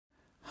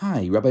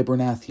Hi, Rabbi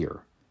Bernath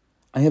here.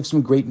 I have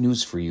some great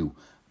news for you.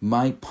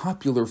 My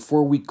popular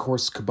 4-week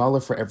course, Kabbalah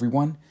for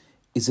Everyone,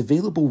 is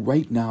available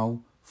right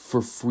now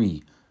for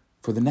free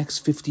for the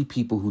next 50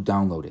 people who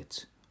download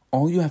it.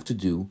 All you have to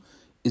do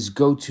is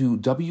go to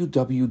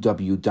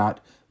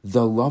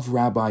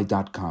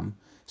www.theloverabbi.com,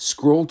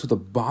 scroll to the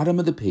bottom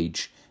of the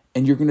page,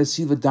 and you're going to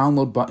see the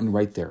download button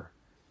right there.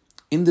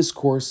 In this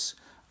course,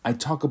 I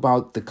talk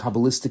about the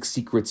Kabbalistic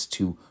secrets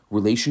to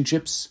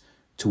relationships,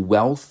 to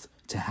wealth,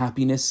 to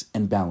happiness,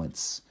 and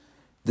balance.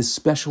 This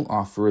special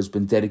offer has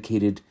been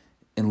dedicated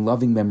in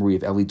loving memory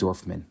of Ellie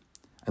Dorfman.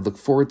 I look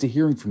forward to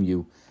hearing from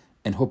you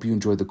and hope you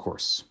enjoy the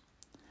course.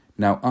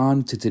 Now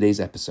on to today's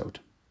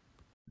episode.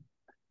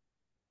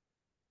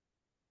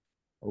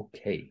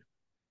 Okay,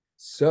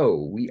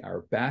 so we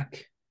are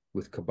back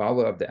with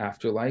Kabbalah of the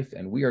Afterlife,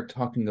 and we are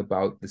talking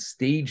about the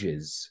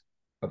stages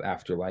of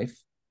afterlife.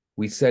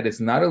 We said it's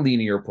not a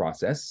linear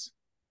process.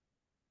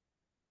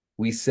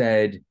 We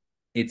said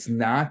it's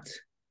not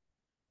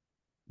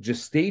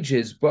just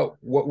stages, but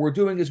what we're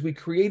doing is we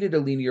created a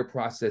linear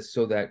process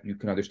so that you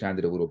can understand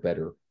it a little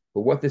better.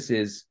 But what this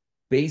is,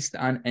 based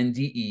on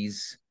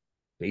NDEs,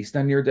 based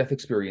on near-death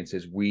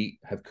experiences, we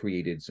have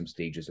created some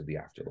stages of the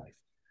afterlife.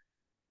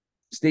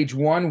 Stage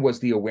 1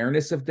 was the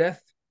awareness of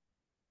death.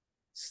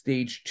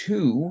 Stage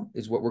 2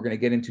 is what we're going to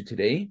get into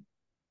today.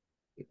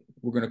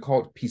 We're going to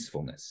call it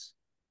peacefulness.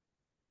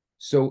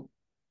 So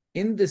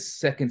in this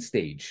second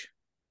stage,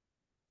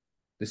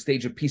 the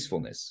stage of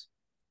peacefulness,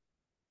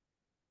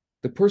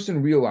 the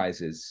person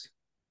realizes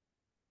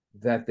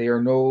that they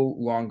are no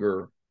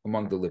longer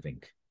among the living,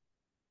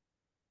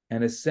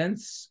 and a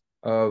sense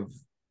of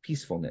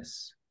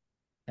peacefulness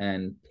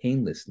and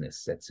painlessness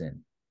sets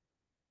in.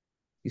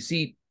 You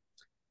see,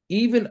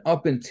 even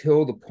up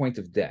until the point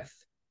of death,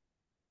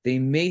 they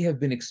may have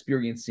been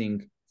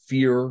experiencing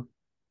fear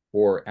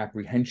or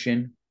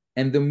apprehension,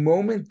 and the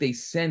moment they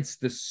sense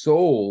the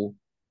soul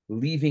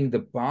leaving the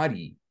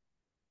body,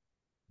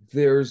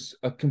 there's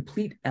a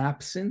complete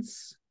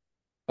absence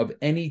of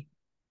any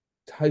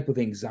type of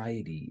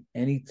anxiety,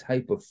 any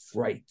type of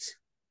fright,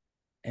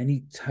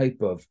 any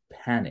type of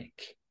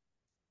panic.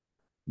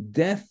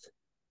 Death,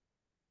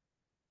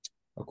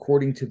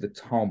 according to the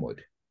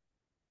Talmud,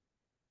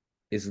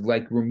 is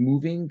like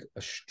removing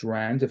a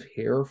strand of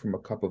hair from a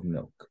cup of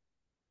milk.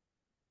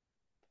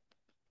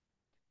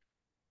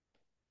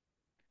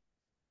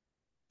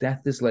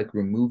 Death is like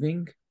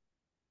removing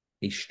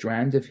a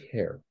strand of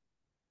hair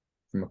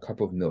from a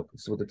cup of milk.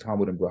 This is what the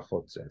Talmud in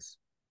Brachot says.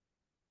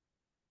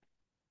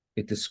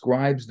 It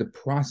describes the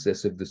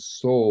process of the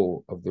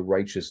soul of the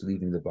righteous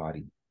leaving the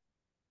body.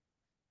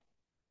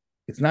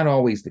 It's not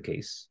always the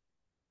case.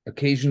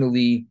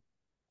 Occasionally,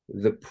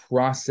 the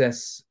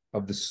process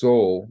of the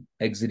soul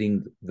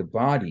exiting the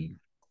body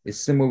is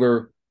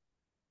similar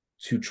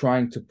to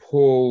trying to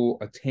pull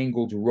a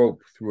tangled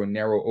rope through a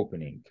narrow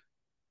opening.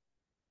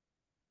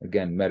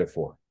 Again,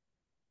 metaphor.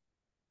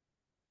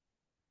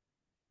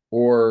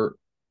 Or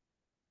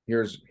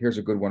here's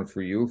a good one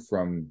for you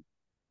from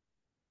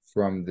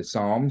the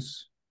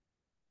Psalms: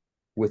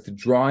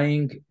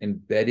 withdrawing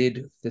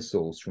embedded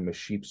thistles from a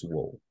sheep's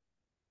wool.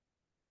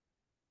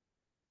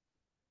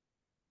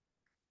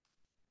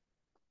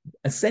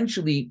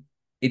 Essentially,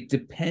 it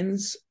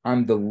depends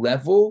on the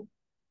level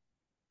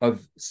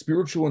of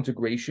spiritual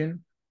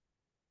integration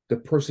the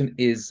person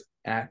is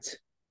at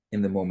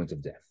in the moment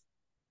of death.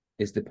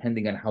 Is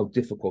depending on how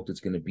difficult it's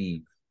going to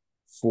be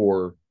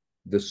for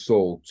the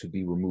soul to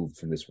be removed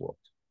from this world.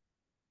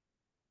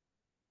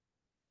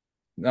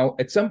 Now,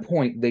 at some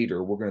point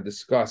later, we're going to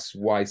discuss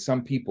why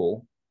some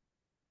people,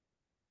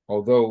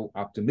 although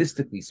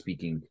optimistically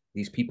speaking,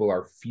 these people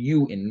are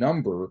few in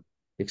number,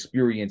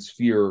 experience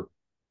fear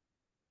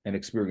and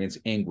experience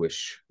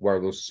anguish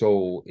while the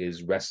soul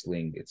is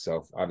wrestling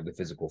itself out of the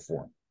physical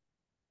form.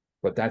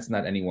 But that's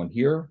not anyone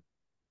here.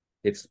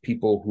 It's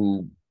people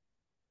who,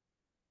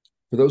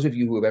 for those of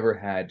you who have ever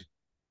had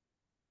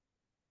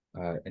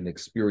an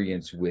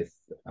experience with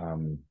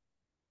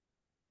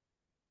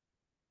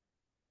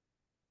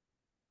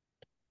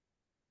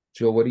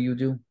Jill, what do you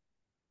do?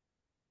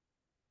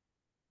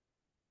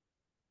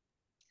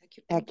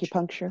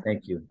 Acupuncture.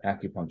 Thank you.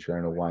 Acupuncture. I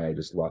don't know why I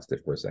just lost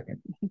it for a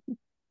second.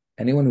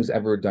 Anyone who's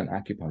ever done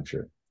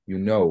acupuncture, you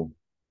know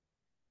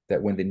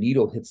that when the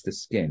needle hits the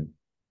skin,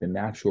 the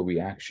natural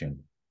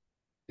reaction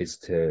is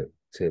to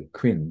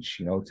cringe,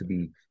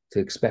 to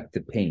expect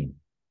the pain.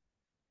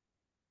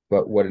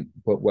 But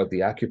what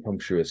the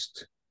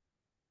acupuncturist,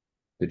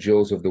 the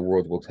Jills of the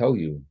world will tell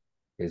you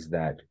is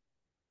that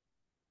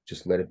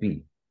just let it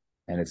be.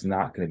 And it's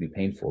not going to be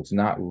painful. It's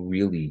not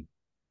really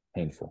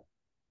painful.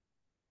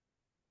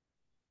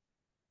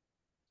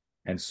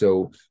 And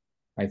so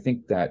I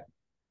think that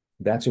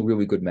that's a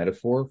really good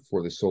metaphor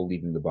for the soul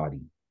leaving the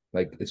body.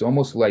 Like, it's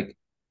almost like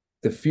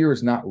the fear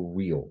is not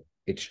real.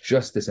 It's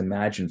just this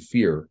imagined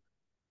fear,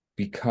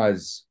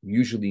 because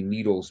usually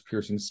needles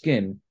piercing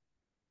skin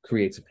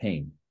creates a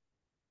pain.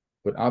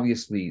 But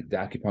obviously the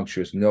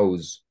acupuncturist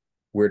knows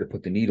where to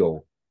put the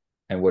needle,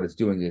 and what it's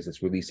doing is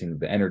it's releasing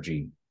the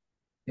energy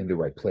in the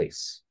right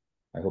place.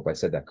 I hope I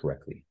said that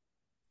correctly.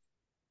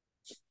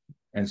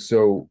 And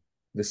so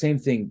the same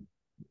thing,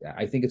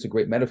 I think it's a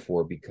great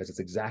metaphor because it's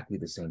exactly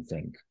the same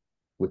thing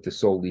with the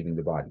soul leaving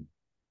the body.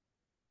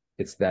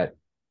 It's that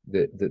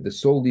the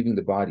soul leaving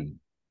the body,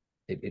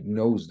 it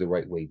knows the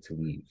right way to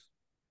leave.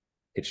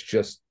 It's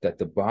just that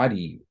the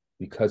body,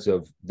 because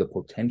of the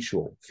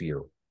potential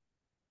fear,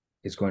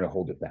 is going to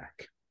hold it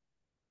back.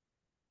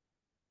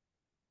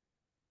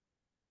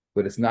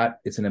 But it's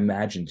an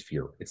imagined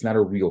fear. It's not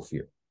a real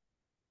fear.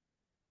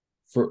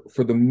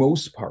 For the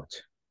most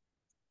part,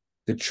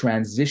 the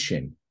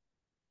transition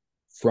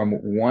from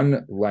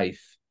one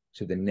life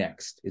to the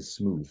next is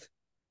smooth.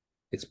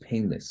 It's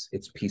painless.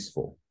 It's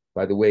peaceful.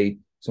 By the way,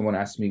 someone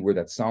asked me where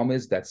that psalm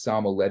is. That's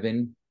Psalm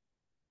 11,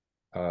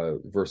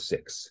 verse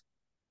 6.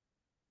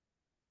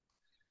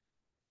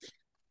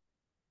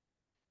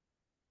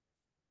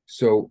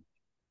 So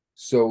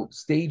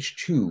stage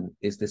 2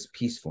 is this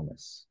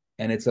peacefulness,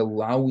 and it's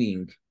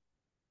allowing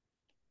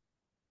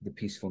the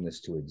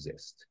peacefulness to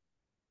exist.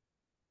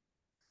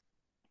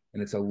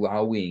 And it's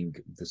allowing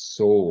the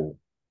soul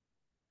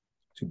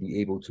to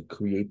be able to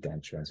create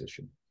that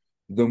transition.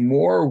 The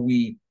more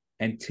we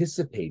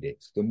anticipate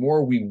it, the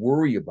more we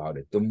worry about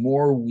it, the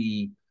more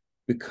we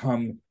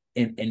become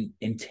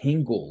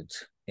entangled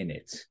in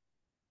it,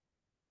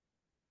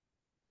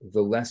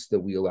 the less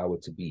that we allow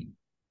it to be.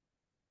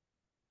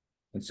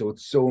 And so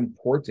it's so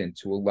important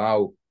to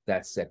allow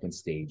that second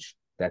stage,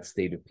 that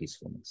state of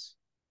peacefulness.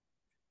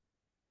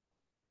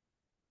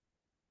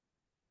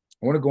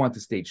 I want to go on to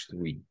stage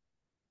 3,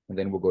 and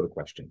then we'll go to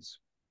questions.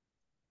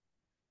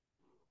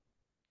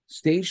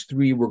 Stage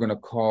 3, we're going to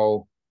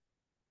call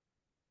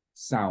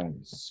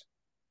sounds.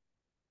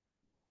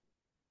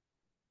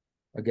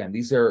 Again,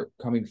 these are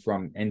coming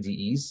from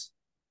NDEs.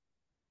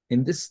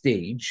 In this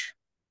stage,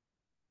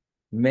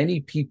 many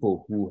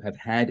people who have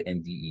had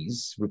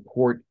NDEs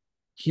report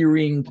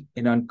hearing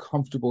an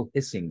uncomfortable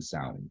hissing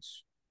sound.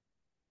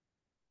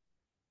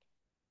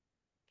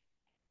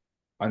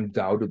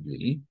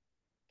 Undoubtedly,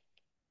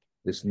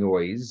 this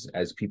noise,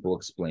 as people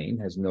explain,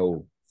 has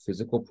no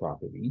physical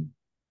property.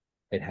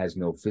 It has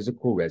no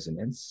physical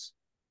resonance.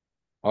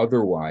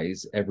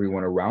 Otherwise,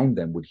 everyone around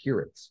them would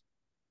hear it.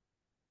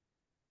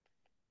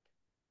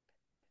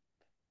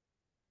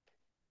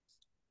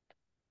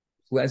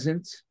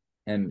 Pleasant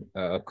and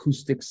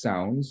acoustic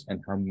sounds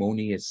and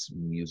harmonious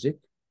music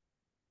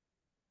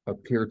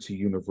appear to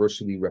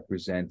universally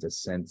represent a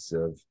sense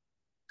of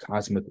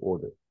cosmic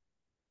order.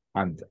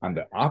 On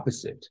the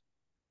opposite,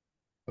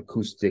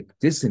 acoustic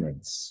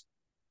dissonance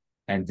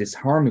and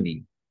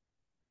disharmony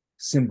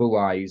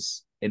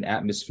symbolize an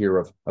atmosphere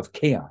of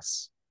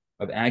chaos,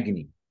 of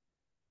agony.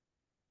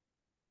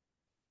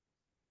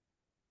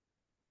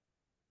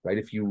 Right?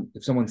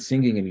 If someone's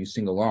singing and you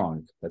sing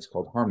along, that's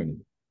called harmony.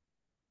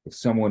 If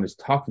someone is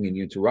talking and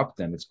you interrupt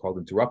them, it's called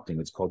interrupting.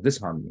 It's called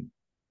disharmony.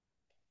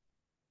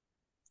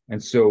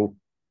 And so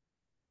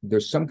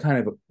there's some kind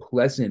of a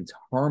pleasant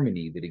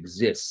harmony that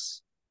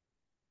exists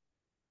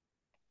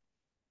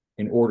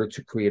in order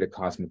to create a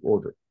cosmic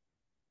order.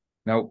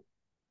 Now,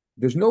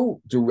 there's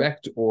no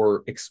direct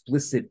or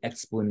explicit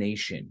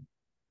explanation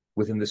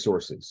within the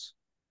sources.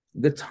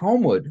 The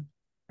Talmud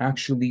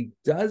actually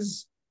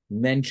does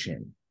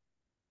mention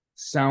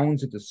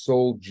sounds that the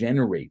soul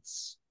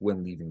generates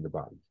when leaving the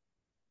body.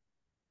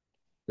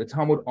 The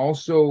Talmud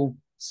also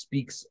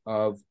speaks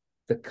of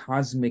the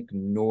cosmic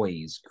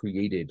noise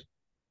created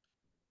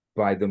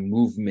by the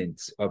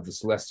movement of the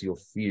celestial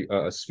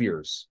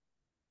spheres.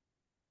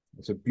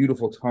 It's a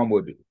beautiful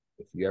Talmud.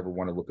 If you ever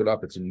want to look it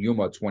up, it's in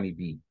Yuma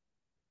 20b.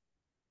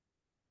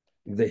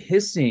 The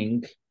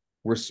hissing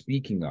we're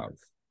speaking of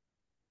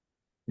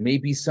may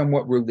be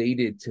somewhat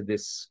related to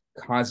this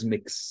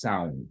cosmic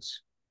sound.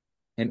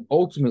 And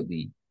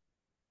ultimately,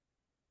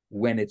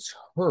 when it's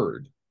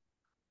heard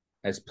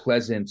as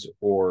pleasant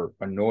or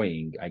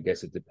annoying, I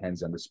guess it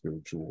depends on the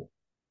spiritual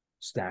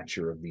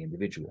stature of the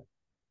individual,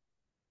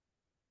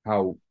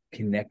 how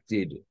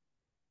connected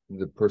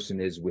the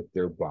person is with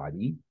their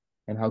body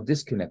and how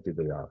disconnected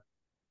they are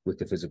with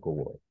the physical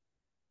world.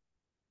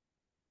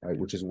 Right?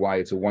 Which is why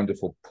it's a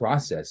wonderful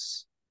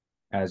process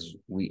as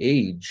we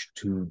age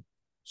to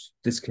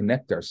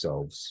disconnect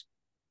ourselves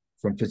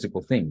from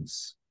physical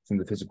things, from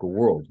the physical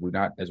world. We're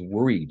not as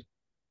worried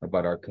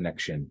about our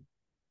connection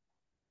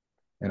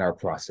and our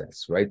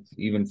process, right?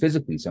 Even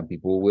physically, some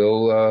people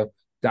will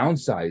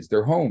downsize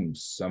their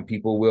homes. Some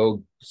people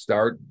will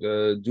start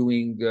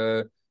doing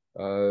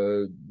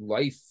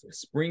life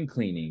spring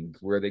cleaning,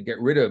 where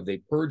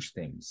they purge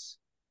things.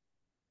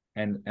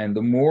 And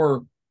the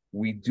more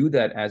we do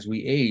that as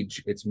we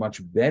age, it's much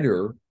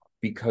better,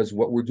 because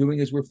what we're doing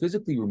is we're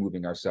physically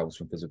removing ourselves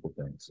from physical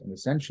things. And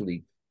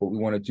essentially, what we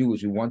want to do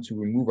is we want to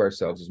remove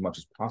ourselves as much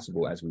as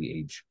possible as we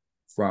age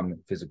from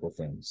physical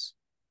things,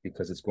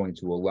 because it's going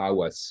to allow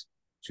us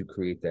to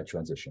create that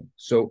transition.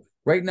 So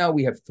right now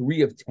we have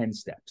 3 of 10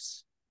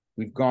 steps.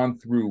 We've gone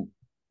through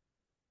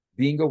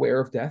being aware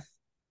of death.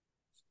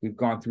 We've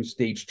gone through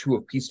stage 2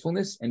 of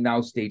peacefulness, and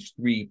now stage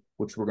 3,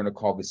 which we're going to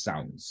call the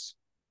sounds.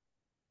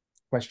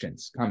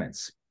 Questions,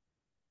 comments?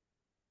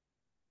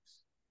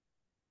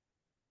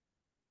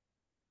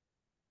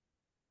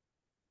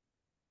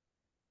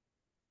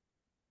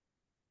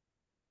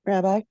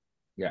 Rabbi,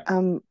 Yeah.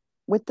 um,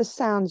 with the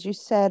sounds, you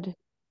said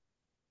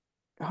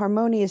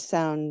harmonious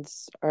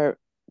sounds are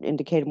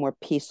indicate a more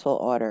peaceful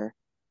order.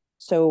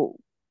 So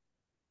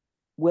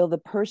will the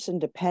person,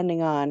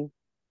 depending on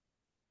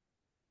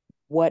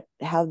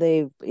how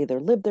they've either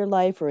lived their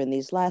life or in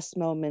these last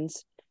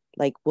moments,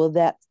 like will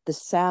that the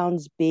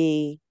sounds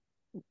be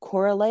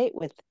correlate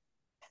with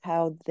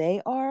how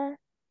they are, I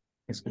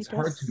It's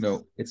hard to guess?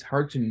 know. It's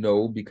hard to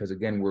know because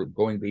again, we're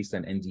going based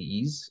on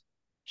NDEs.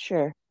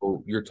 Sure.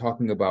 So you're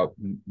talking about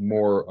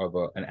more of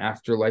an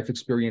afterlife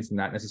experience,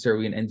 not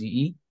necessarily an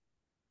NDE.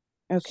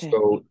 Okay.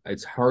 So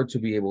it's hard to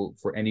be able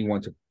for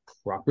anyone to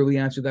properly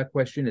answer that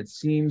question. It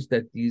seems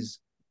that these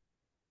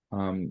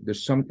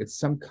it's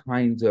some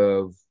kind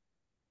of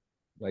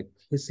like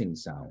hissing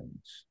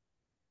sounds.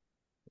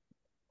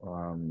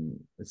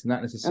 It's not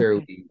Okay.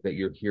 necessarily that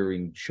you're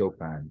hearing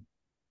Chopin.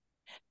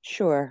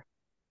 Sure.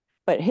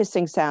 But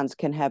hissing sounds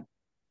can have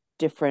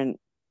different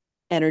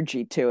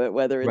energy to it,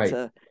 whether it's Right,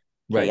 a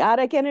right.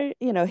 chaotic energy,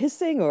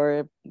 hissing,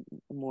 or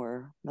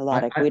more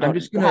melodic. We I'm don't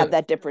just gonna have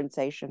that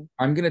differentiation.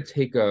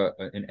 take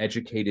an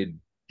educated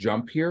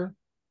jump here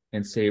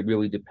and say it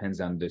really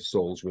depends on the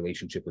soul's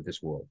relationship with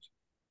this world.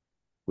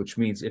 Which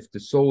means if the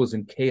soul is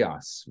in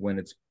chaos when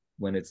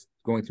it's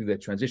going through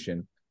that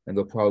transition, then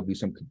there'll probably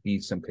be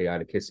some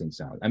chaotic hissing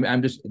sound. I mean,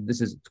 I'm just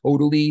this is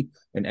totally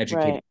an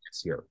educated Right.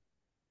 guess here.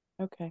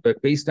 Okay.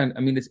 But based on, I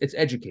mean, it's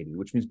educated,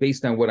 which means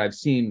based on what I've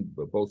seen,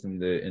 both in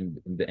the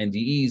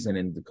NDEs and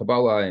in the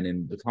Kabbalah and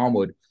in the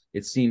Talmud,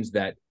 it seems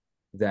that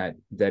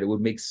it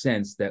would make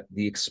sense that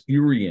the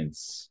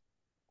experience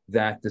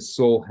that the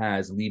soul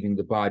has leaving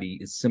the body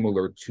is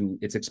similar to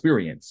its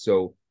experience.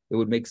 So it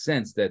would make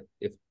sense that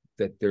if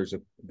that there's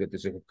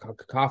a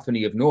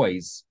cacophony of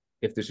noise,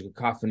 if there's a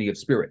cacophony of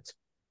spirit.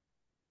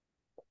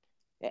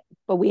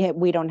 But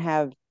we don't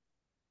have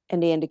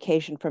any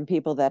indication from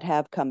people that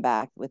have come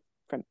back with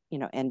from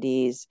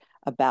NDs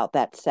about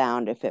that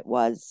sound, if it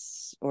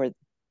was, or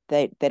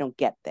they don't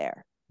get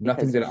there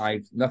because of.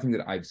 Nothing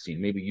that I've seen.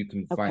 Maybe you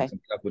can find Okay.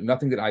 something up, but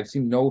nothing that I've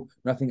seen. No,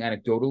 nothing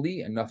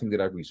anecdotally, and nothing that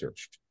I've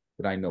researched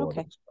that I know of.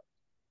 Okay.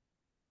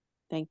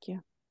 Thank you.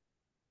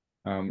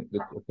 The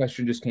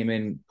question just came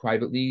in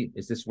privately.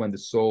 Is this when the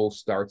soul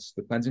starts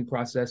the cleansing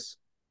process?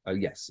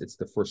 Yes, it's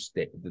the first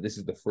step. This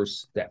is the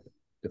first step,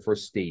 the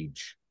first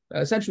stage.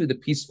 Essentially, the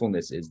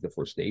peacefulness is the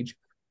first stage.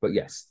 But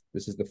yes,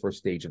 this is the first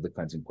stage of the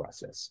cleansing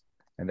process.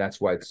 And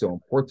that's why it's so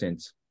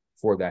important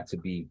for that to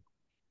be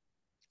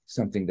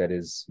something that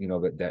is,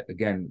 that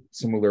again,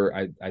 similar.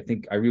 I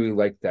think I really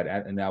like that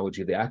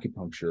analogy of the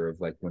acupuncture of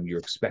like when you're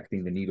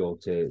expecting the needle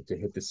to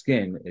hit the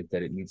skin,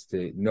 that it needs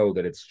to know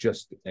that it's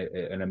just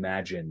an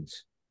imagined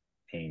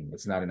pain.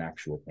 It's not an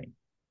actual pain.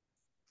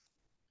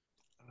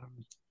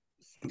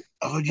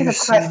 Are I have you a question.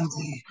 saying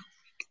the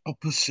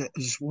opposite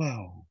as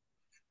well?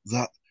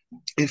 That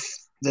if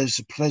there's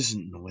a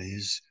pleasant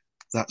noise,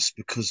 that's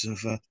because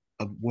of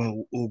a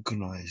well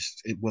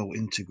organized, well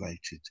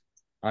integrated.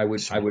 I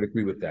So, would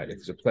agree with that. If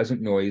it's a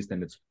pleasant noise,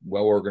 then it's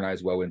well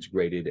organized, well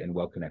integrated, and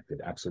well connected.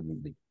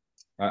 Absolutely,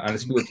 on a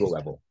spiritual okay.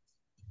 level.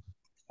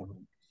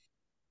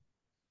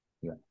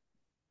 Yeah,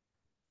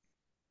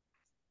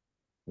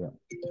 yeah.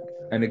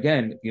 And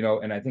again,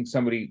 and I think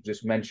somebody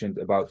just mentioned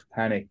about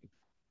panic.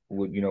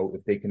 Would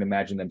if they can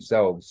imagine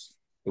themselves,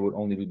 it would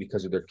only be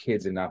because of their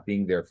kids and not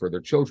being there for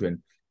their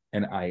children.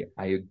 And I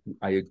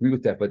agree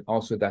with that, but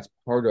also that's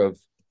part of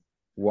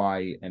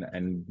why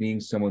and being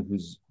someone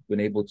who's been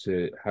able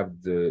to have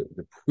the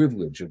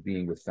privilege of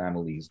being with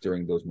families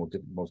during those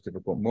most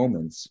difficult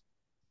moments.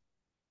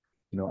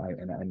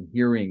 I'm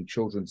hearing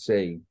children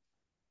say,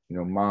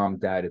 mom,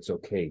 dad, it's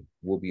okay,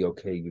 we'll be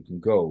okay, you can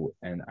go.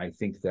 And I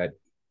think that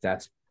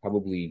that's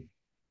probably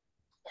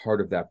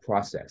part of that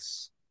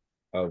process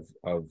of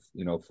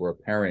for a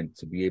parent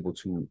to be able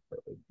to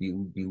be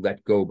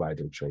let go by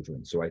their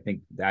children. So I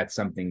think that's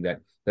something that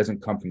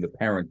doesn't come from the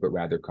parent but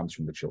rather comes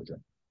from the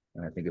children.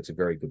 And I think it's a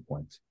very good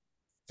point.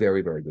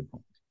 Very, very good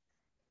point.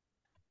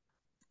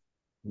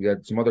 We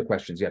had some other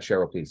questions. Yeah,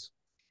 Cheryl, please.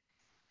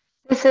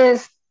 This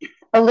is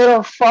a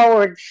little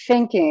forward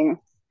thinking,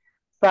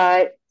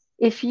 but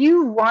if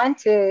you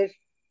wanted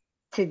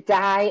to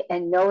die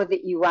and know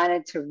that you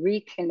wanted to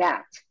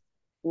reconnect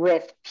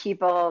with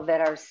people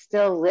that are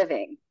still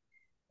living,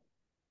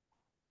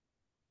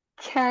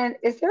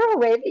 is there a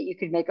way that you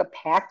could make a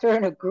pact or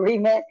an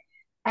agreement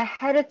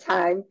ahead of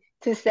time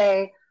to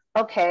say,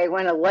 okay,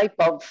 when a light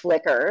bulb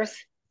flickers,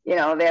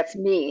 that's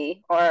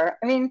me? Or,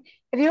 I mean,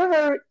 have you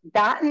ever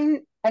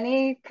gotten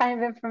any kind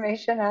of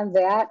information on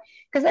that?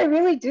 Because I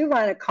really do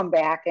want to come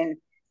back and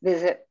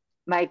visit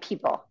my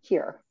people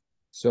here.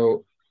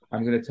 So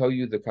I'm going to tell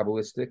you the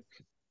Kabbalistic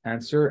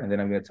answer, and then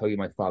I'm going to tell you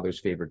my father's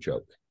favorite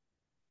joke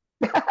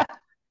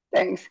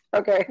Thanks.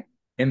 Okay.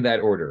 in that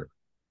order.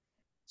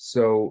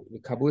 So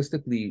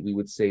Kabbalistically, we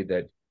would say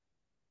that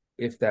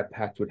if that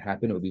pact would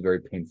happen, it would be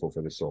very painful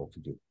for the soul to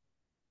do.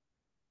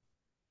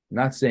 I'm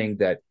not saying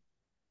that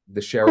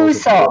the Cheryls Whose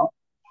of the world, soul?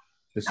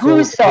 the soul,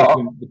 Whose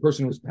soul? the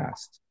person who's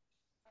passed.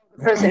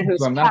 The person So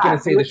who's I'm not going to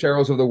passed. say the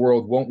Cheryls of the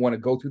world won't want to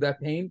go through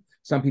that pain.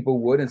 Some people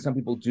would, and some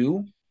people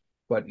do.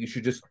 but you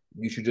should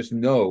just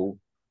know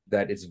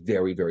that it's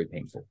very, very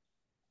painful.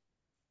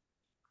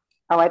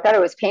 Oh, I thought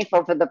it was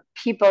painful for the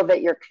people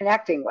that you're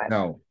connecting with.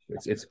 No,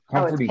 it's Oh, it's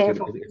comforting.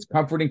 painful. It's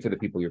comforting for the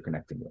people you're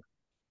connecting with.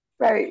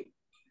 Right.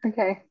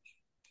 Okay.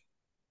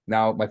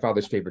 Now, my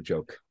father's favorite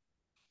joke.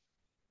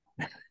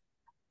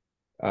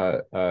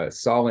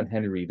 Saul and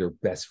Henry, they're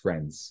best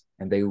friends,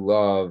 and they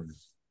love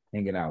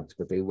hanging out,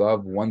 but they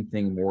love one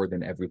thing more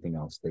than everything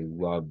else. They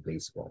love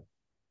baseball.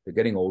 They're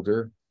getting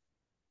older,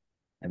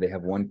 and they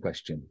have one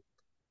question: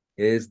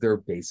 is there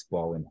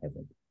baseball in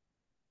heaven?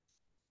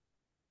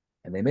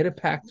 And they made a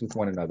pact with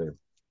one another.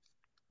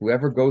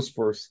 Whoever goes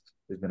first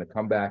is going to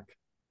come back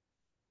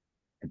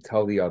and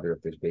tell the other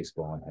if there's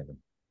baseball in heaven.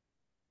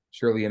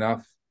 Surely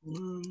enough,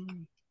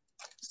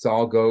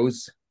 Saul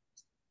goes,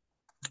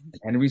 and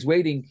Henry's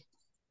waiting.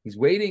 He's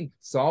waiting.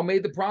 Saul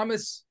made the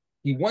promise.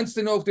 He wants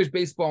to know if there's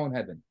baseball in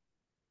heaven.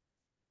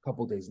 A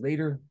couple days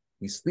later,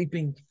 he's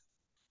sleeping.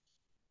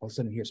 All of a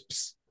sudden, he hears,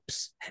 psst,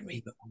 psst,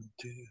 Henry.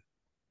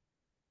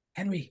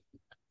 Henry.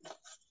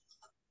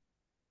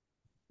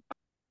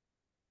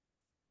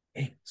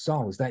 Hey,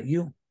 Saul, is that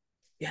you?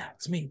 Yeah,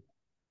 it's me.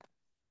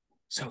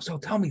 So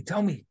tell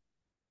me.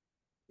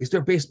 Is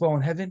there baseball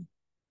in heaven?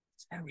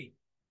 It's Henry.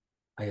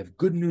 I have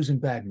good news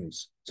and bad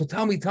news. So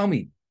tell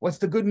me, what's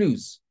the good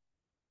news?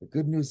 The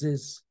good news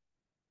is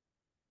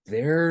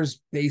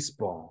there's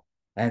baseball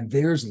and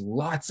there's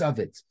lots of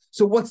it.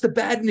 So what's the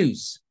bad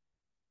news?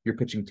 You're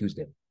pitching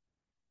Tuesday.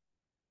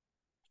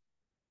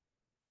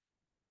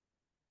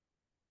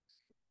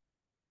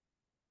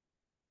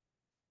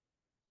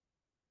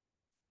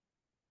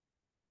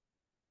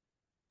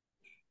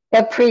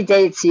 That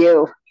predates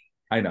you.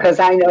 I know. Because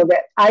I know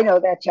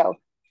that joke.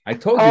 I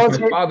told you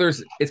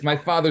it's my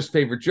father's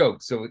favorite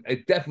joke, so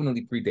it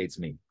definitely predates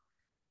me.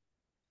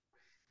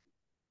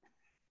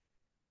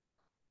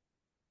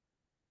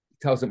 He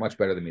tells it much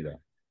better than me, though.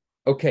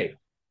 Okay.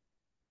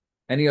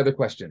 Any other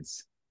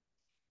questions?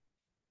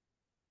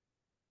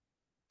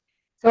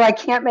 So I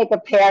can't make a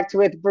pact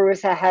with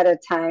Bruce ahead of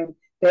time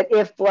that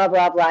if blah,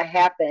 blah, blah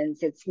happens,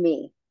 it's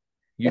me.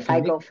 If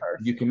I go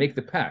first. You can make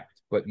the pact,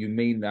 but you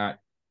may not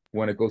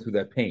want to go through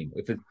that pain.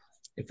 If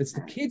it's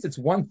the kids, it's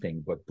one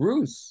thing, but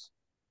Bruce,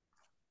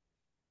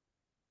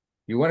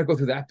 you want to go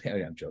through that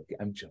pain. I'm joking.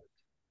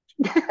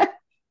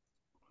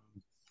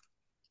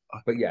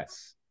 But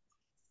yes,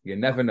 you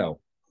never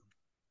know.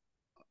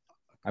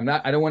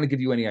 I don't want to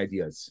give you any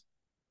ideas.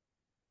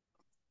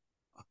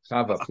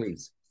 Chava,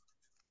 please.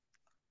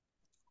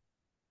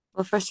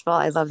 Well, first of all,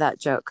 I love that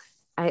joke.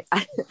 I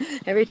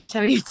every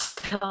time you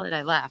tell it,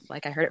 I laugh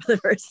like I heard it for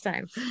the first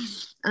time.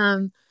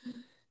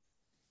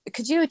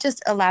 Could you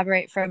just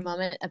elaborate for a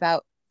moment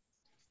about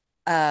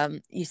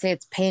you say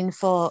it's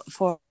painful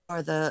for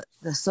the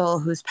soul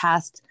who's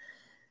passed,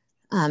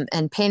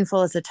 and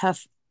painful is a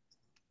tough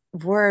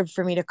word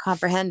for me to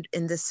comprehend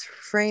in this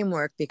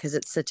framework because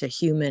it's such a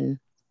human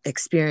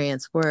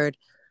experience word.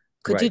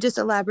 Could you just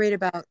elaborate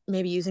about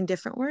maybe using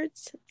different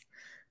words?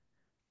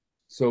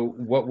 So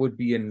what would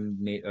be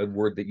a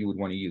word that you would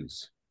want to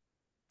use?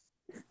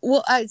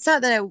 Well, it's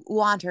not that I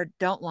want or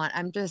don't want.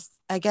 I'm just,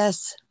 I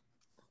guess,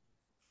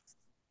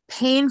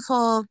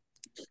 painful.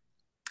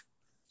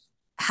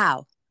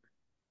 How?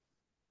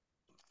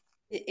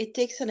 It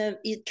takes a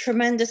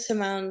tremendous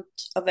amount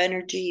of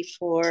energy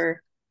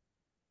for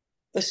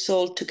a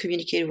soul to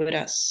communicate with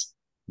us.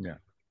 Yeah.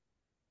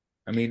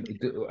 I mean,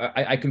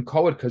 I can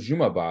call it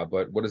Kajumaba,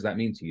 but what does that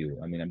mean to you?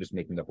 I mean, I'm just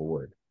making up a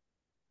word.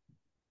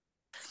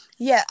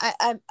 Yeah,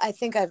 I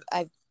think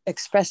I've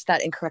expressed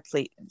that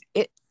incorrectly.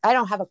 I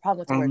don't have a problem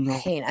with the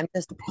word pain. I'm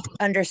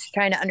just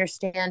trying to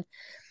understand.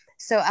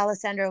 So,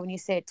 Alessandro, when you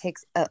say it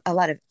takes a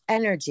lot of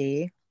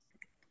energy,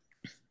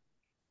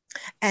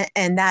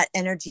 and that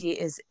energy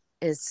is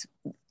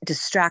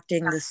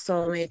distracting the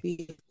soul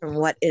maybe from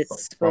what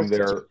it's supposed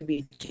to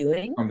be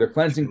doing, from their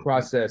cleansing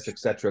process,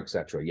 etc.,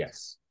 etc.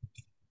 Yes.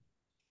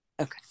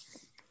 Okay.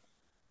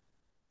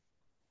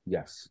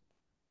 Yes,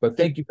 but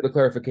thank you for the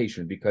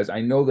clarification, because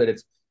I know that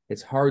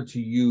it's hard to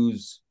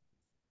use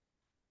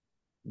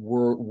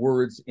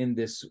words in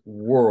this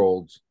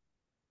world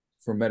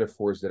for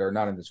metaphors that are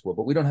not in this world,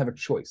 but we don't have a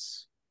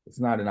choice. It's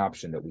not an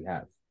option that we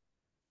have.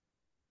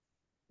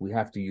 We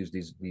have to use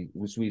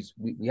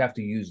we have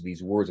to use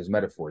these words as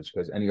metaphors,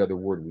 because any other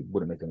word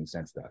wouldn't make any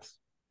sense to us.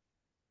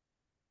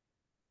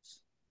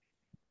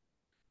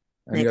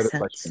 Any other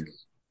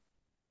questions?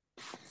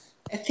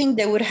 I think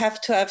they would have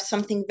to have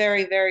something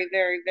very, very,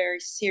 very, very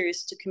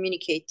serious to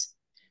communicate,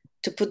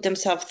 to put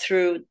themselves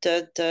through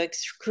the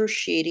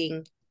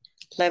excruciating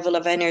level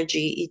of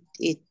energy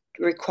it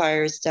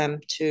requires them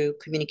to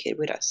communicate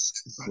with us.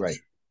 Right.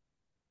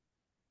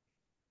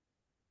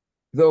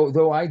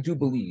 Though I do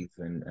believe,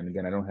 and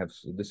again, I don't have,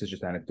 this is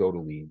just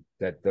anecdotally,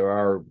 that there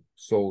are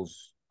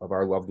souls of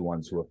our loved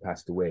ones who have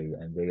passed away,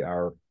 and they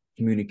are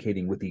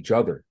communicating with each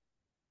other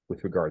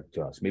with regard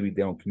to us. Maybe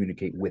they don't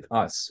communicate with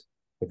us,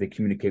 but they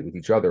communicate with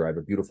each other. I have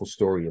a beautiful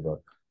story of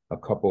a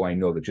couple I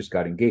know that just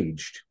got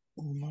engaged,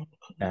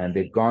 and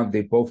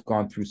they've both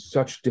gone through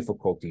such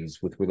difficulties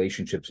with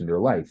relationships in their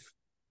life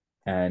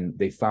and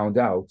they found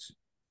out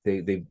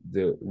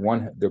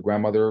their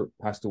grandmother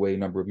passed away a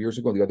number of years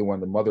ago. The other one,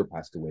 the mother,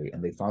 passed away,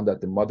 and they found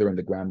out the mother and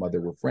the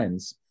grandmother were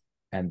friends,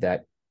 and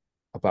that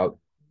about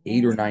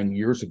 8 or 9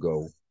 years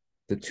ago,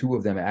 the two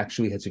of them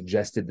actually had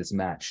suggested this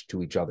match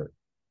to each other.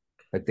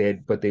 Like they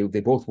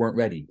both weren't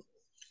ready.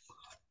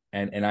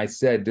 And I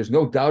said, there's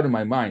no doubt in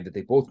my mind that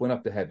they both went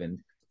up to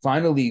heaven.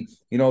 Finally,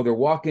 they're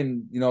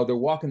walking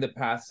the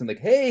paths and like,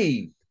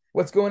 hey,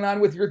 what's going on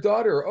with your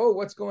daughter? Oh,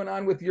 what's going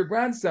on with your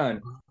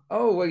grandson?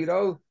 Oh,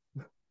 well,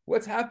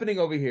 what's happening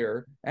over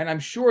here? And I'm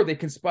sure they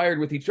conspired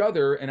with each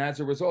other. And as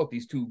a result,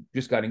 these two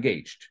just got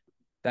engaged.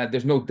 That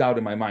there's no doubt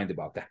in my mind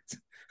about that.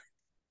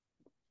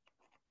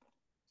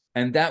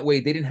 And that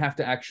way they didn't have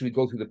to actually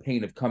go through the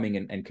pain of coming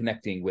and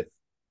connecting with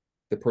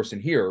the person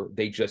here.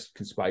 They just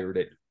conspired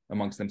it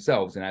amongst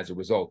themselves. And as a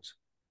result,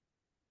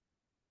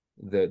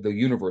 the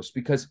universe,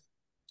 because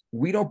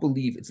we don't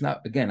believe it's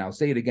not, again, I'll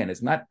say it again,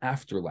 it's not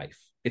afterlife.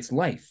 It's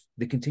life,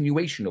 the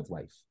continuation of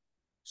life.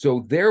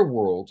 So their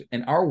world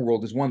and our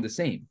world is one the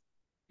same.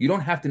 You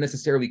don't have to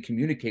necessarily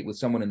communicate with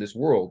someone in this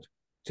world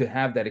to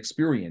have that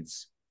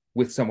experience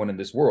with someone in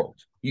this world.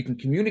 You can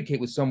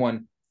communicate with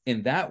someone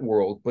in that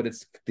world, but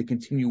it's the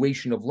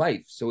continuation of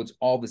life. So it's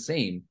all the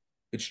same.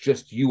 It's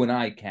just you and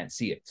I can't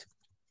see it.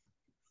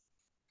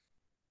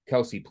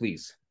 Kelsey,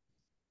 please.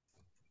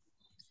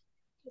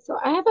 So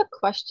I have a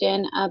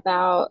question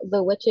about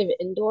the Witch of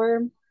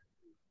Endor.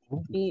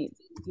 You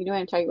know what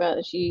I'm talking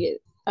about?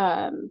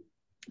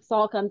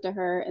 Saul comes to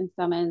her and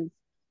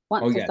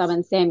wants to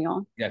summon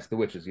Samuel. Yes, the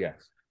witches, yes.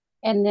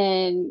 And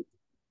then,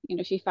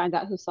 she finds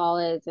out who Saul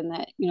is and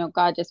that,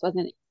 God just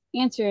wasn't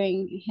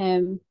answering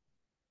him.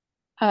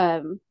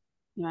 I'm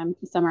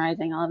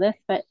summarizing all of this,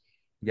 but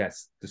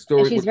yes, the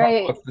story. She's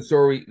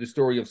the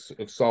story of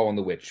Saul and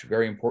the witch.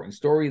 Very important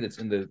story that's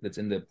in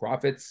the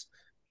prophets.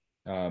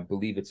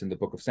 Believe it's in the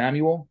book of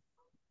Samuel.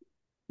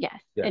 Yes.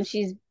 And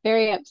she's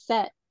very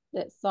upset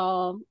that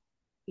Saul,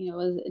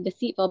 was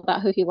deceitful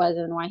about who he was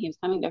and why he was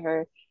coming to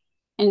her.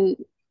 And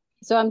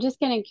so I'm just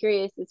kind of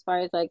curious as far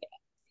as like,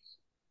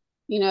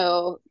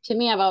 to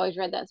me, I've always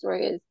read that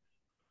story as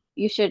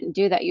you shouldn't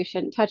do that. You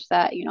shouldn't touch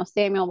that.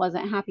 Samuel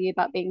wasn't happy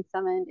about being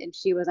summoned and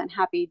she wasn't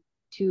happy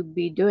to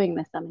be doing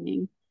the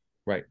summoning.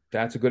 Right.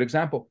 That's a good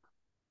example.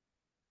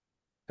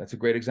 That's a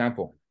great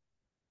example.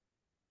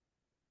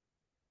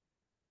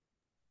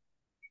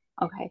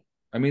 Okay.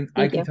 I mean,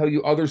 I can tell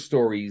you other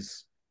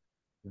stories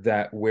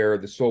where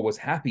the soul was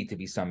happy to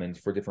be summoned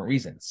for different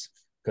reasons,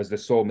 because the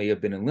soul may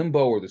have been in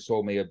limbo or the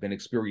soul may have been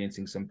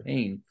experiencing some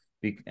pain.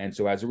 And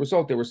so as a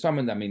result, they were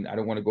summoned. I mean, I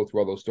don't want to go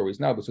through all those stories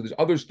now, but so there's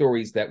other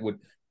stories that would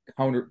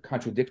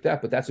contradict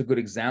that, but that's a good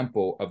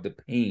example of the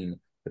pain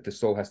that the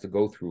soul has to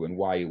go through and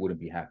why it wouldn't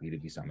be happy to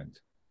be summoned.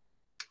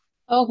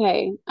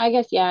 Okay. I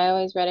guess, I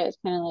always read it as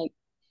kind of like,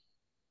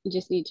 you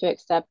just need to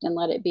accept and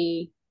let it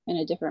be in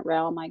a different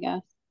realm, I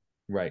guess.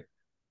 Right.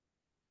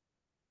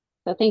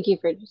 So thank you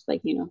for just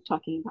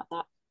talking about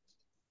that.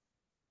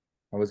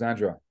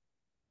 Alessandra.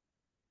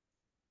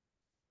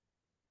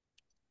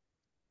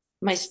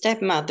 My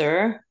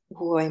stepmother,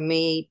 who I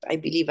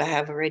believe I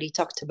have already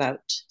talked about,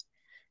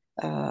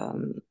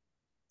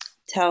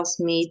 tells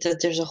me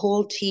that there's a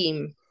whole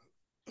team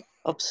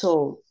of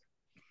soul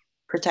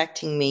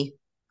protecting me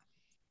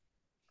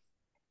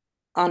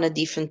on a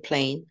different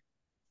plane.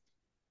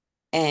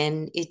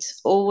 And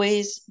it's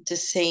always the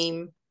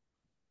same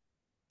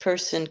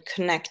person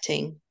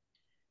connecting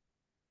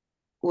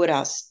with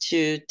us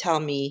to tell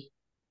me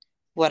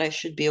what I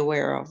should be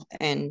aware of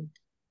and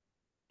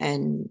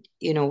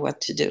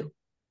what to do.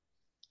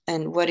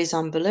 And what is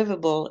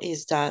unbelievable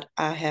is that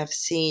I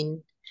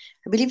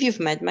believe you've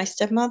met my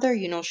stepmother,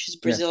 she's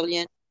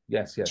Brazilian.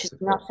 Yes. She's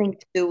nothing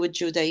to do with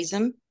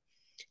Judaism.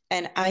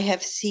 And I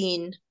have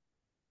seen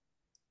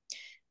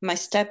my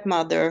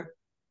stepmother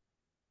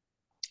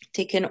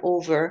taken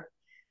over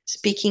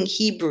speaking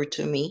Hebrew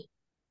to me.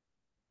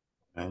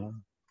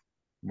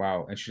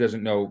 Wow. And she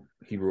doesn't know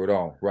Hebrew at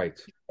all. Right.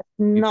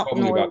 Not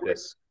you told me about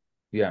this.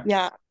 Yeah.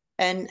 Yeah.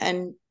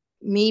 And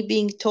me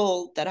being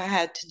told that I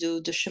had to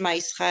do the Shema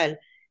Israel,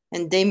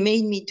 and they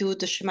made me do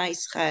the Shema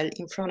Israel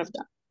in front of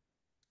them.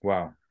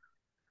 Wow.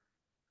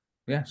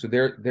 Yeah. So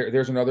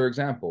there's another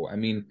example. I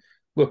mean,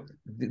 look,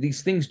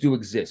 these things do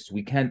exist.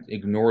 We can't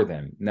ignore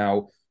them.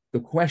 Now, the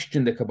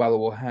question that Kabbalah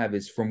will have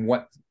is from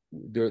what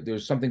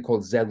there's something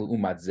called Zeh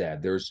Umat Zeh.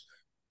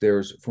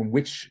 There's from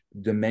which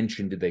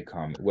dimension did they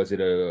come? Was it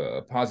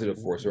a positive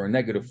force or a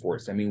negative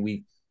force? I mean,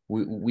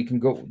 we can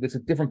go. It's a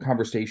different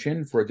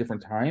conversation for a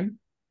different time,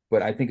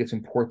 but I think it's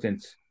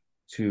important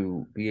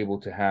to be able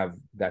to have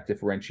that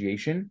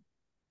differentiation.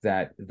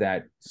 That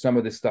some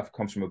of this stuff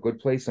comes from a good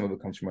place, some of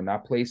it comes from a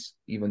not place,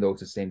 even though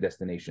it's the same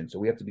destination. So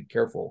we have to be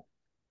careful.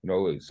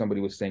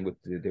 Somebody was saying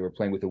they were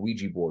playing with a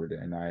Ouija board,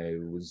 and I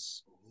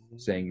was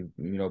saying,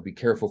 be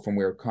careful from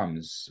where it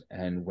comes.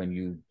 And when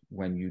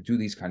you do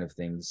these kind of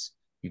things,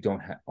 you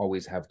don't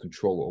always have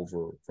control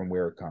over from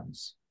where it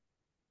comes.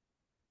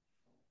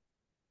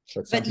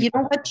 But you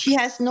know what? She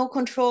has no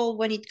control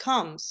when it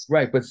comes.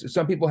 Right, but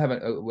some people have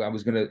I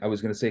was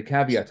gonna say a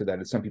caveat to that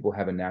is some people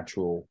have a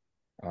natural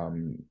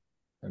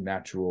a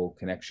natural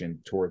connection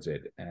towards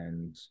it.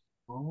 And so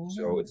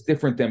Oh. it's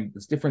different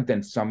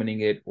than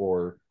summoning it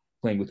or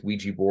playing with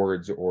Ouija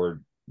boards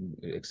or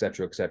et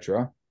cetera, et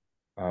cetera.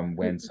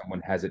 When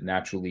someone has it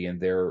naturally and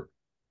they're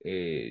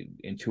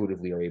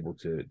intuitively are able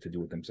to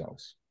do it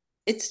themselves.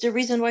 It's the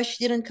reason why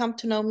she didn't come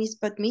to Naomi's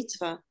bat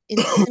mitzvah.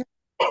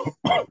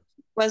 Right.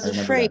 Was I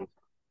remember afraid. that.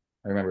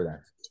 I remember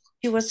that.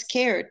 She was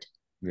scared.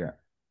 Yeah,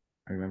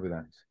 I remember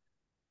that.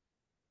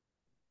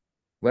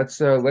 Let's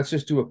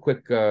just do a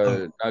quick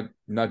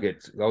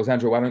nugget.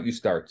 Alessandro, why don't you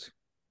start?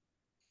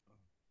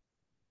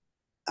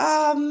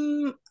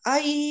 The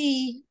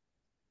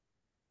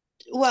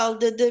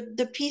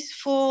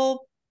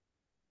peaceful,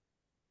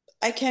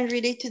 I can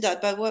relate to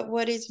that, but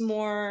what is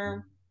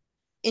more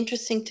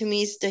interesting to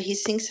me is the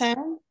hissing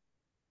sound.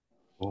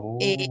 Oh.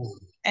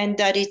 And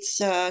that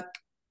it's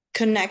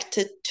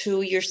connected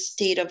to your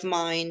state of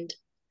mind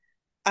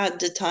at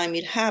the time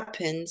it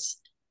happens.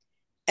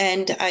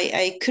 And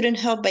I couldn't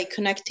help by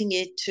connecting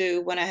it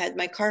to when I had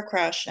my car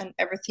crash and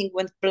everything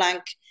went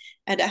blank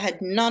and I had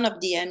none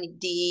of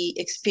the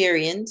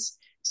experience.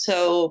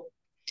 So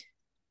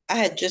I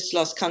had just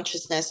lost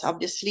consciousness,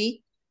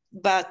 obviously.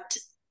 But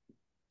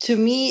to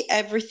me,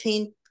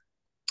 everything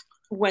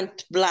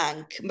went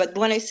blank. But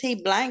when I say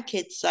blank,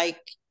 it's like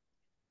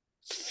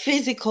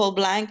physical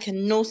blank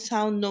and no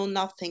sound, no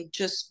nothing,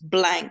 just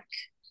blank.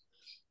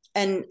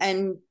 And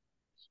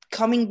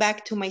coming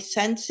back to my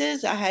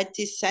senses, I had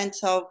this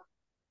sense of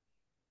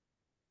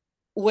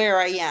where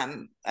I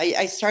am.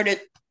 I started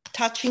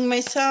touching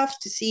myself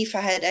to see if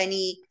I had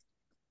any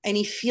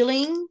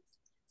feeling,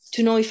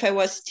 to know if I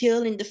was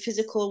still in the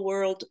physical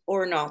world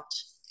or not.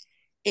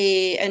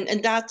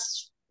 And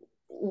that's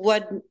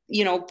what,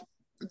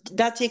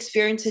 that's the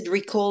experience it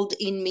recalled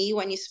in me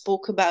when you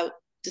spoke about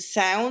the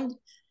sound.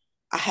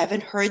 I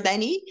haven't heard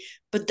any,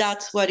 but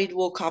that's what it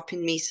woke up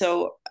in me.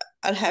 So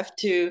I'll have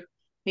to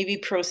maybe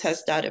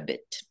process that a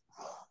bit.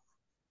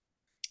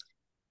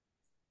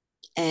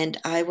 And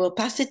I will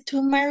pass it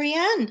to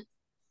Marianne.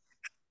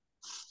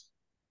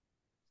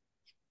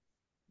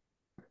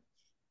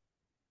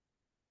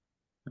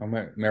 Oh,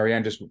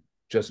 Marianne just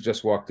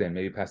walked in.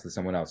 Maybe pass it to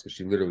someone else because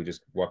she literally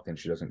just walked in.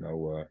 She doesn't know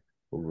what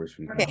we were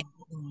speaking. Okay.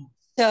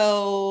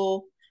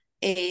 So,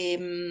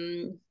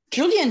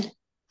 Julian.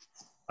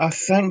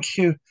 Thank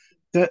you.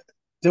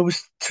 There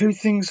was two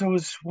things I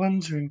was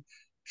wondering.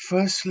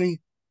 Firstly,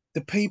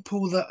 the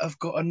people that have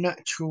got a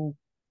natural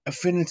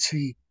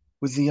affinity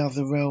with the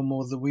other realm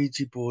or the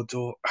Ouija board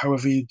or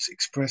however you'd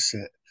express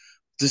it,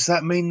 does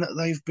that mean that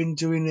they've been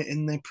doing it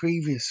in their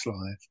previous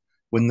life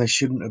when they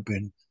shouldn't have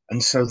been,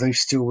 and so they've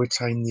still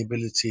retained the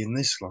ability in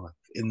this life,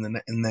 in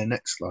their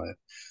next life?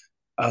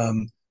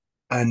 And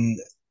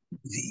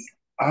the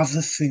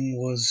other thing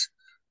was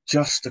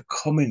just a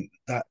comment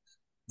that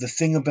the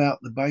thing about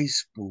the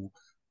baseball,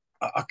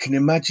 I can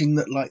imagine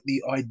that like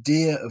the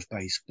idea of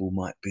baseball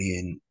might be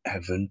in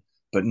heaven,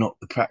 but not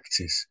the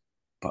practice.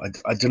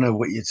 But I don't know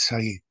what you'd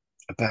say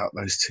about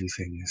those two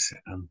things.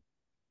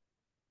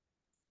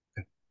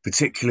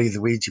 Particularly the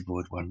Ouija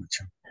board one, which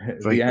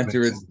I'm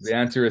very the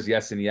answer is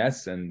yes and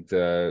yes, and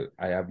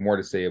I have more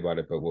to say about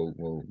it, but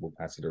we'll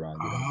pass it around.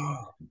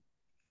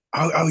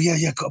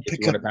 Yeah, got to pick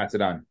up. You want to pass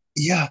it on?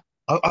 Yeah,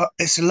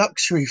 it's a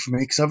luxury for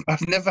me because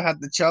I've never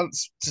had the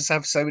chance to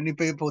have so many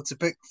people to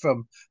pick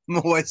from. I'm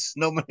always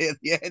normally at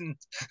the end.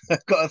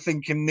 I've got to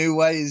think in new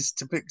ways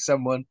to pick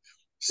someone.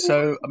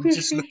 So I'm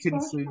just looking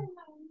through.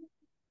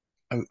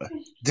 Oh, I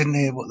didn't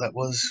hear what that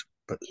was,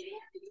 but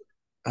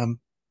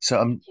so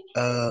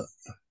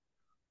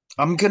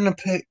I'm gonna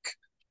pick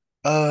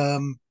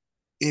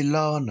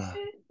Ilana.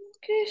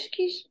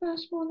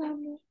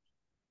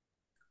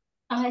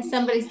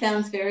 Somebody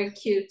sounds very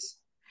cute.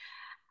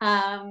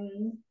 I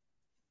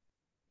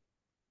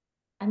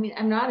mean,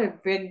 I'm not a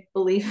big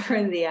believer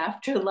in the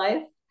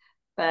afterlife,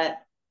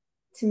 but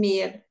to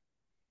me,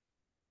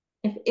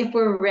 if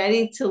we're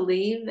ready to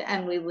leave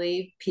and we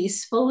leave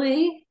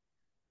peacefully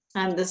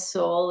and the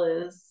soul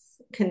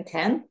is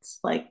content,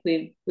 like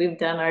we've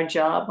done our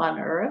job on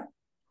earth,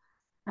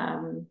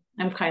 I'm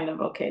kind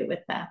of okay with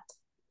that.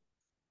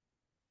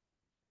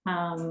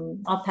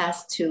 I'll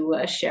pass to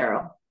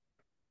Cheryl.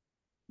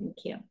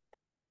 Thank you.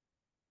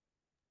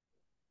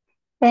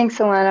 Thanks,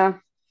 Elena.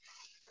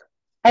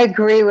 I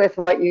agree with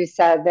what you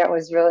said. That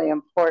was really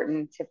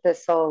important. If the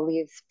soul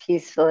leaves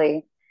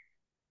peacefully,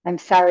 I'm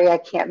sorry I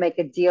can't make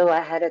a deal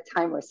ahead of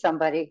time with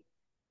somebody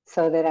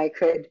so that I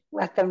could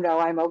let them know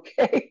I'm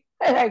okay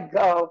and I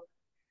go.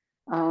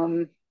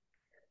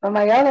 But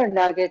my other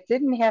nugget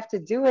didn't have to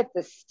do with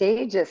the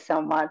stages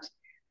so much,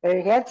 but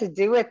it had to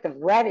do with the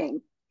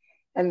wedding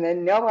and the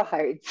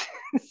Noahites.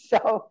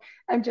 So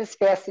I'm just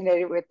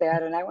fascinated with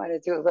that, and I want to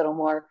do a little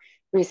more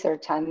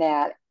research on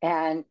that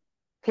and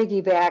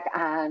piggyback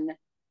on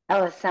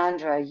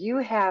Alessandra. You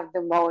have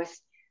the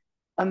most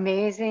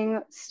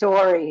amazing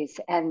stories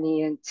and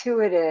the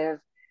intuitive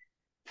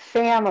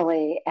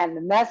family and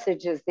the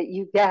messages that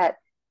you get.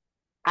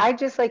 I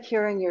just like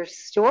hearing your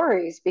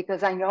stories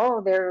because I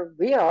know they're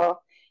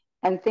real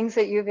and things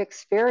that you've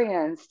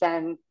experienced.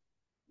 And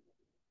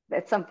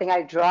that's something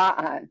I draw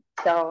on.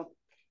 So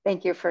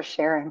thank you for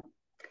sharing.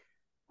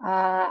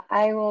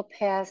 I will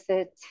pass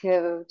it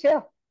to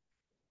Jill.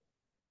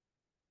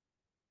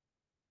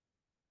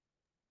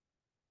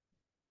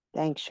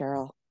 Thanks,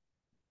 Cheryl.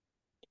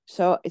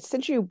 So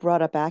since you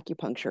brought up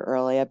acupuncture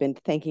early, I've been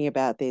thinking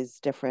about these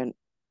different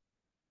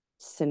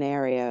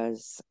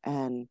scenarios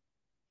and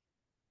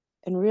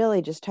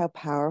really just how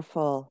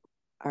powerful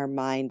our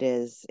mind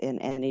is in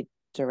any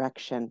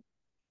direction.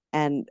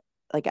 And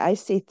like I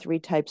see three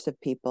types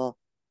of people.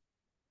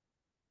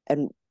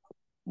 And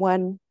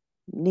one,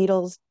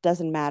 needles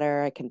doesn't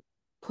matter. I can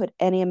put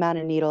any amount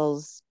of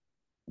needles,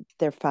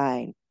 they're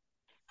fine.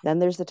 Then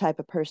there's the type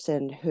of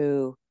person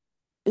who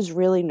is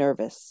really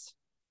nervous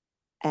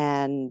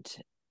and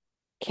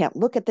can't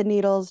look at the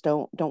needles,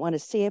 don't want to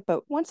see it,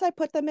 but once I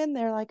put them in,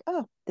 they're like,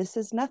 oh, this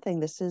is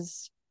nothing, this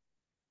is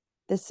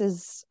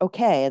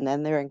okay, and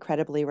then they're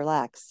incredibly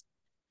relaxed.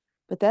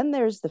 But then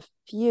there's the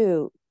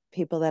few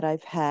people that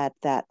I've had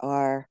that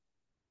are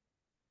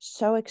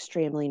so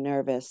extremely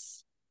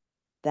nervous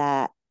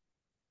that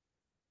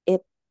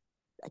it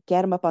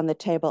get them up on the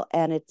table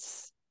and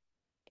it's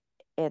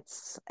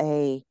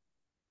a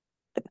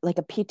like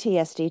a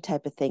PTSD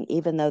type of thing,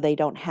 even though they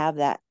don't have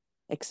that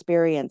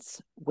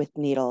experience with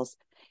needles.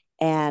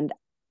 And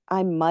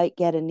I might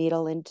get a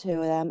needle into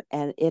them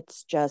and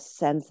it's just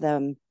sends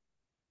them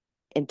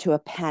into a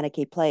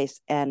panicky place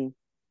and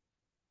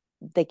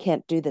they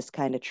can't do this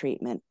kind of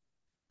treatment.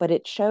 But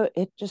it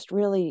just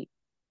really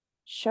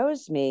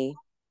shows me,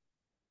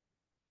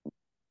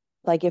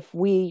 like, if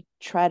we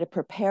try to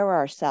prepare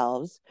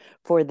ourselves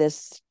for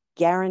this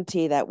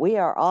guarantee that we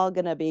are all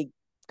going to be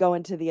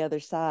going to the other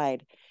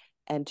side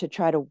and to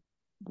try to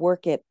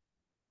work it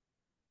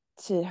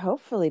to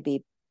hopefully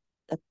be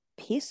a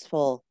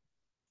peaceful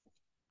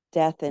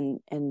death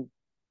and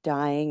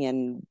dying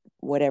and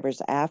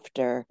whatever's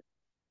after.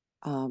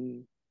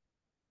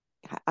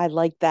 I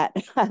like that.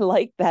 I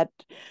like that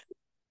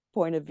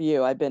point of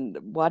view. I've been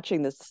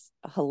watching this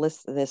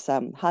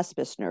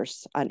hospice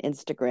nurse on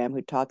Instagram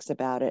who talks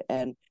about it,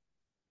 and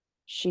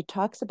she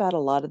talks about a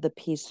lot of the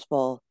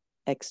peaceful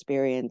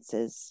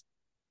experiences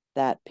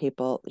that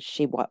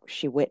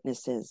she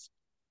witnesses.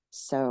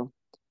 So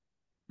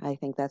I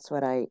think that's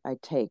what I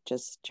take.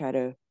 Just try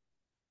to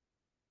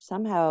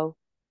somehow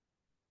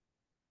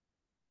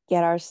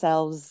get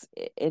ourselves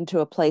into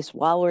a place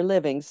while we're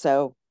living.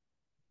 So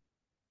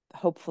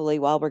hopefully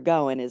while we're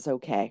going is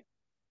okay.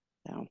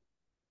 So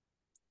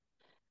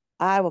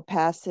I will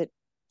pass it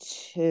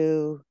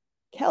to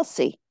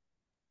Kelsey.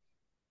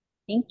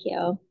 Thank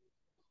you.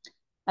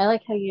 I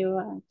like how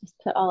you just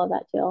put all of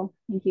that, Jill.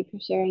 Thank you for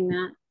sharing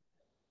that.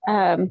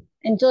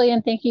 And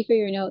Jillian, thank you for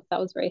your notes. That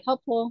was very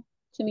helpful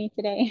to me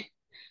today.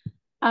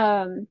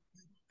 I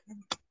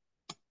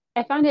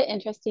found it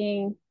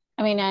interesting.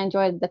 I mean, I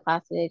enjoyed the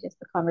class today, just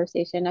the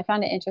conversation. I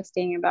found it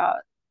interesting about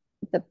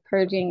the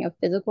purging of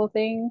physical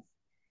things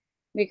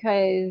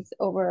because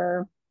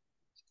over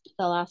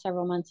the last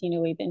several months,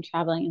 we've been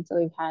traveling. And so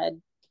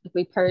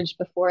we purged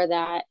before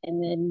that.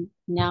 And then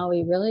now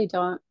we really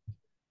don't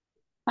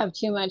have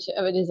too much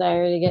of a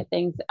desire to get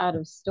things out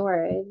of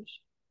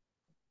storage,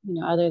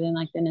 other than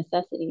like the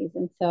necessities.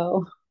 And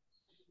so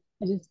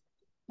I just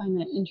find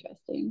that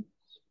interesting.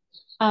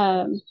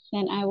 And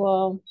I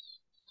will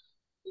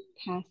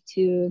pass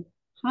to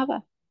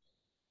Hava.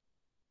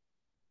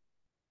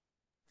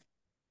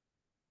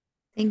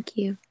 Thank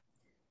you.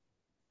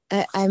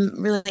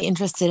 I'm really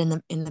interested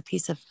in the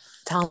piece of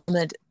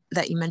Talmud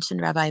that you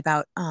mentioned, Rabbi,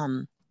 about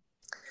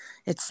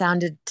it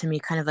sounded to me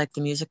kind of like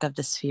the music of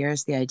the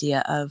spheres, the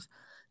idea of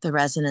the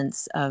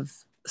resonance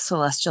of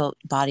celestial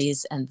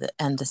bodies and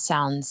the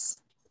sounds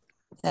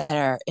that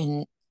are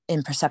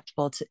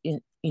imperceptible to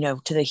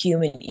to the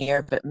human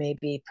ear, but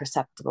maybe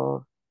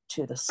perceptible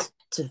to the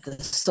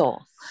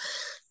soul.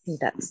 I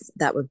think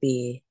that would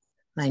be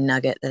my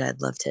nugget that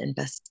I'd love to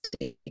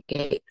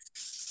investigate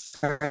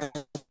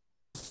further.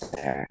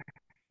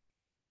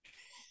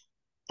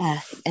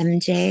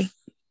 MJ.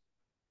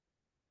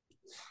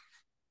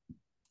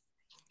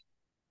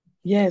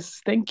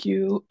 Yes, thank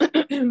you.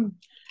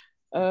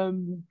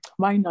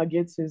 My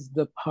nuggets is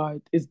the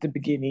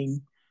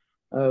beginning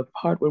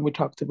part when we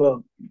talked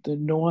about the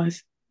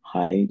Noah's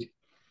hide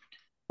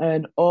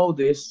and all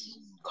this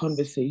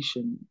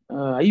conversation.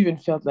 I even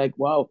felt like,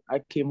 wow, I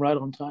came right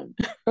on time.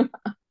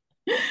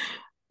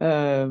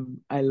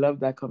 I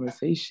love that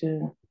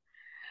conversation.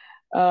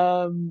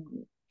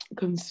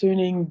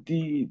 Concerning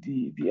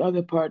the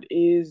other part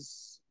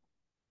is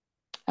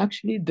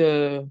actually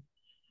the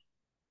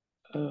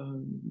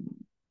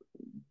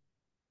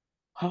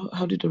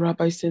how did the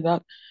rabbi say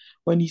that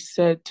when he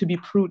said to be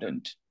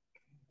prudent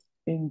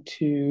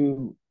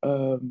into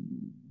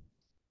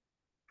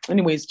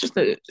anyways, just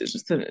an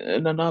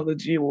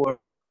analogy or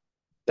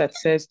that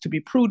says to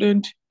be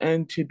prudent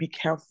and to be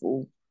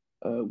careful,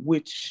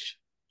 which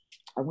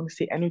I want to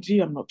say energy,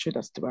 I'm not sure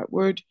that's the right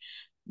word,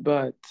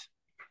 but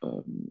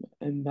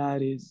and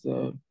that is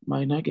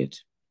my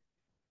nugget.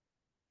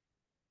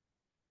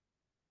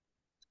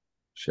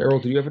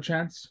 Cheryl, do you have a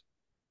chance?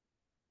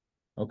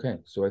 Okay,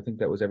 so I think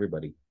that was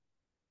everybody.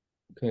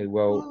 Okay,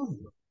 well,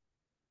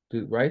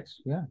 right?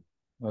 Yeah.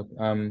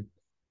 Um,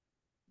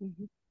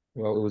 Mhm.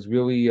 well, it was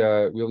really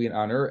really an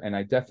honor, and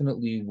I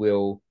definitely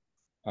will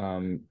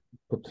um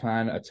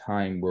plan a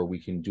time where we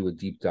can do a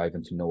deep dive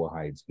into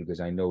Noahides, because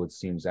I know it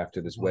seems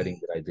after this wedding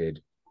that I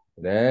did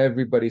that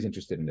everybody's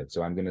interested in it.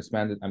 So I'm gonna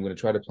spend it, I'm gonna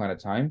try to plan a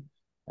time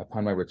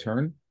upon my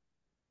return.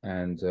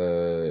 And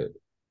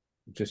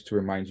just to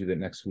remind you that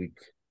next week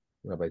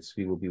Rabbi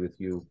Tzvi will be with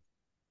you,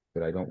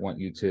 but I don't want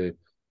you to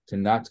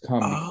not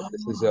come,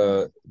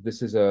 because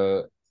this is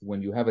a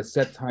when you have a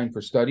set time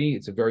for study,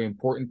 it's a very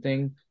important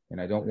thing, and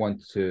I don't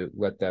want to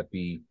let that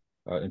be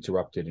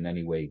interrupted in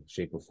any way,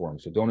 shape, or form.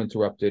 So don't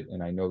interrupt it,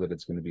 and I know that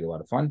it's going to be a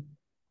lot of fun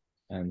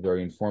and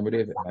very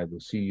informative, and I will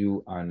see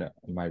you on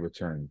my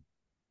return.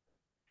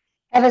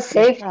 Have a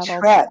Safe safe travels.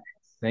 trip.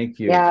 Thank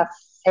you. Yeah,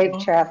 safe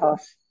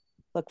travels.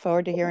 Look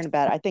forward to hearing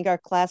about it. I think our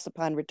class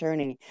upon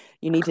returning,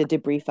 you need to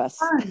debrief us.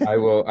 I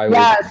will.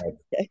 Yes,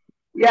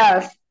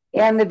 yes.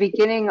 And the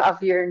beginning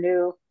of your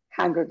new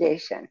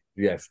congregation.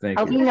 Yes, thank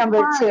I'll you. be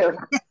number 2.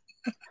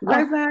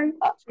 Bye-bye.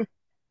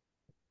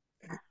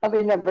 I'll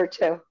be number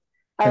 2.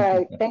 All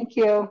right. Thank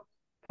you.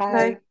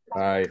 Bye.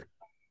 Bye.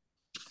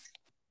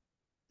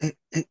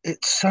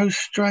 It's so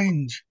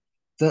strange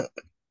that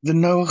the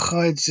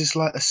Noachides is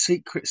like a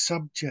secret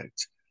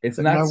subject. It's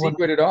but not no one.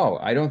 secret at all.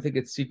 I don't think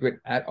it's secret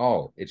at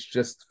all. It's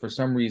just for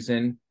some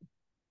reason,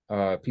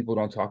 people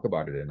don't talk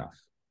about it enough.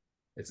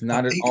 It's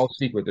not at all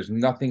secret. There's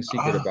nothing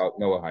secret about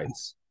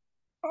Noahides.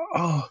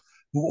 Oh,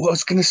 what I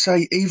was going to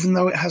say, even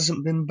though it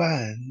hasn't been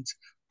banned,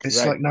 it's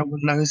Right. like no one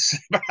knows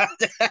about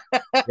it.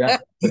 Yeah,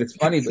 but it's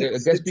funny. I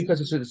guess because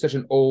it's such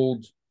an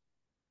old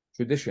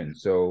tradition,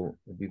 so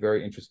it'd be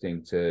very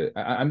interesting to.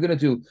 I'm gonna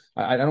do.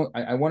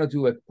 I want to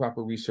do like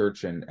proper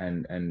research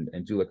and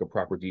do like a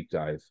proper deep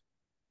dive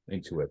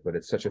into it. But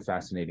it's such a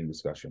fascinating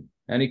discussion.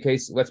 In any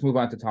case, let's move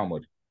on to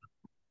Talmud.